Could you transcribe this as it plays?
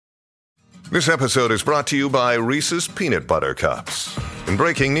This episode is brought to you by Reese's Peanut Butter Cups. In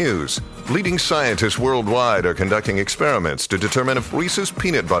breaking news, leading scientists worldwide are conducting experiments to determine if Reese's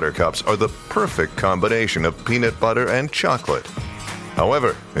Peanut Butter Cups are the perfect combination of peanut butter and chocolate.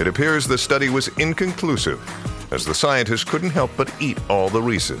 However, it appears the study was inconclusive, as the scientists couldn't help but eat all the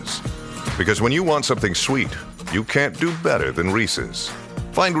Reese's. Because when you want something sweet, you can't do better than Reese's.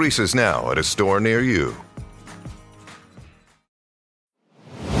 Find Reese's now at a store near you.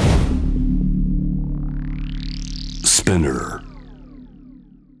 Spinner.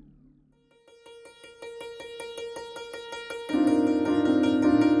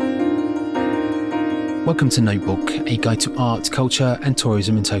 Welcome to Notebook, a guide to art, culture and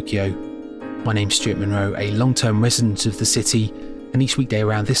tourism in Tokyo. My name's Stuart Monroe, a long-term resident of the city, and each weekday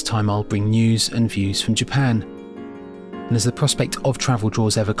around this time I'll bring news and views from Japan. And as the prospect of travel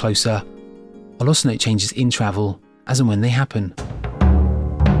draws ever closer, I'll also note changes in travel as and when they happen.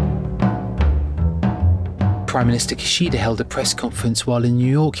 Prime Minister Kishida held a press conference while in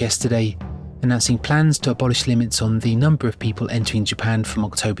New York yesterday, announcing plans to abolish limits on the number of people entering Japan from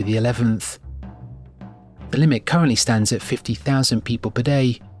October the 11th. The limit currently stands at 50,000 people per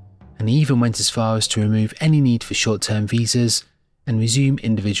day, and he even went as far as to remove any need for short-term visas and resume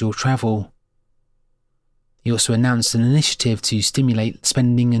individual travel. He also announced an initiative to stimulate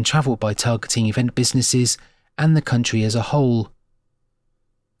spending and travel by targeting event businesses and the country as a whole.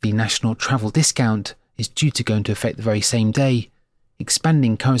 The National Travel Discount is due to go into effect the very same day,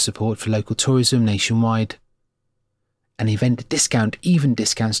 expanding current support for local tourism nationwide. An event discount even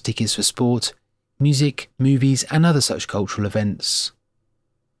discounts tickets for sport, music, movies and other such cultural events.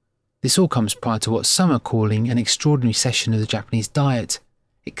 This all comes prior to what some are calling an extraordinary session of the Japanese Diet,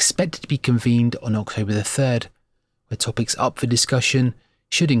 expected to be convened on October the 3rd, where topics up for discussion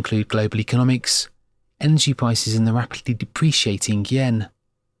should include global economics, energy prices and the rapidly depreciating yen.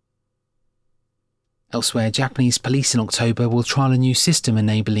 Elsewhere, Japanese police in October will trial a new system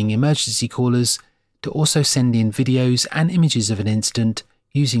enabling emergency callers to also send in videos and images of an incident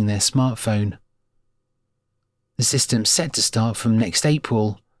using their smartphone. The system's set to start from next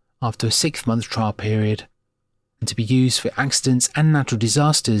April, after a 6-month trial period, and to be used for accidents and natural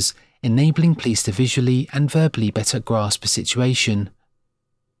disasters, enabling police to visually and verbally better grasp a situation.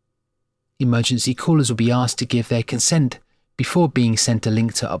 Emergency callers will be asked to give their consent before being sent a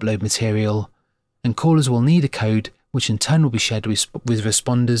link to upload material, and callers will need a code which in turn will be shared with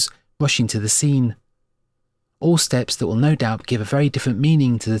responders rushing to the scene. All steps that will no doubt give a very different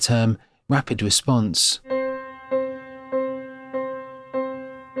meaning to the term rapid response.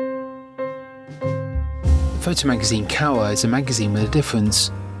 Photo magazine Kawa is a magazine with a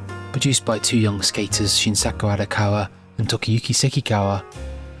difference, produced by two young skaters Shinsaku Arakawa and Tokiyuki Sekikawa,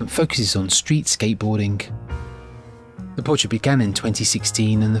 and focuses on street skateboarding. The project began in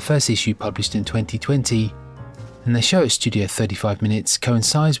 2016 and the first issue published in 2020, and their show at Studio 35 Minutes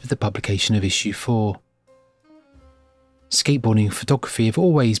coincides with the publication of issue 4. Skateboarding and photography have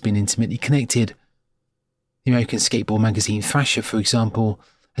always been intimately connected. The American skateboard magazine Thrasher, for example,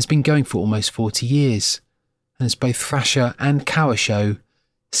 has been going for almost 40 years, and as both Thrasher and Kawa show,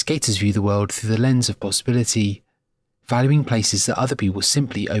 skaters view the world through the lens of possibility, valuing places that other people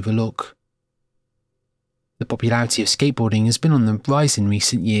simply overlook. The popularity of skateboarding has been on the rise in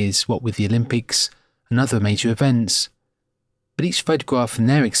recent years, what with the Olympics and other major events. But each photograph from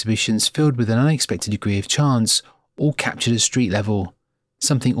their exhibitions filled with an unexpected degree of chance, all captured at street level,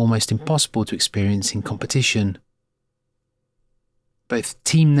 something almost impossible to experience in competition. Both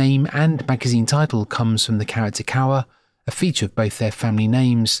team name and magazine title comes from the character Kawa, a feature of both their family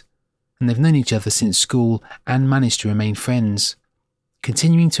names, and they've known each other since school and managed to remain friends,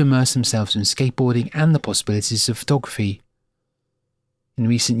 continuing to immerse themselves in skateboarding and the possibilities of photography. In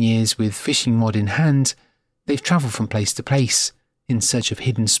recent years, with fishing rod in hand, they've travelled from place to place in search of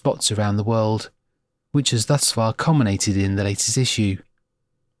hidden spots around the world, which has thus far culminated in the latest issue.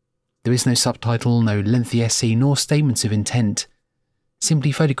 There is no subtitle, no lengthy essay nor statements of intent,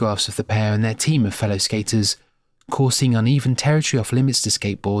 simply photographs of the pair and their team of fellow skaters coursing uneven territory off limits to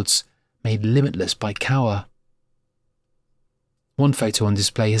skateboards, made limitless by Kawa. One photo on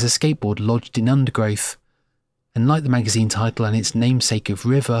display has a skateboard lodged in undergrowth, and like the magazine title and its namesake of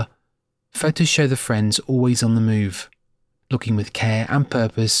river, photos show the friends always on the move, looking with care and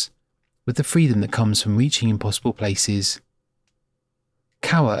purpose, with the freedom that comes from reaching impossible places.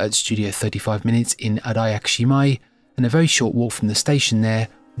 Kawa at Studio 35 Minutes in Arayakashimai, and a very short walk from the station there,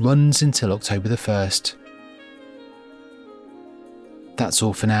 runs until October the 1st. That's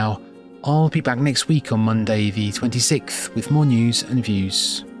all for now. I'll be back next week on Monday the 26th with more news and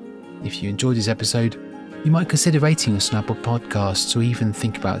views. If you enjoyed this episode, you might consider rating us on Apple Podcasts or even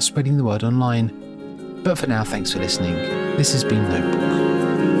think about spreading the word online. But for now, thanks for listening. This has been Notebook.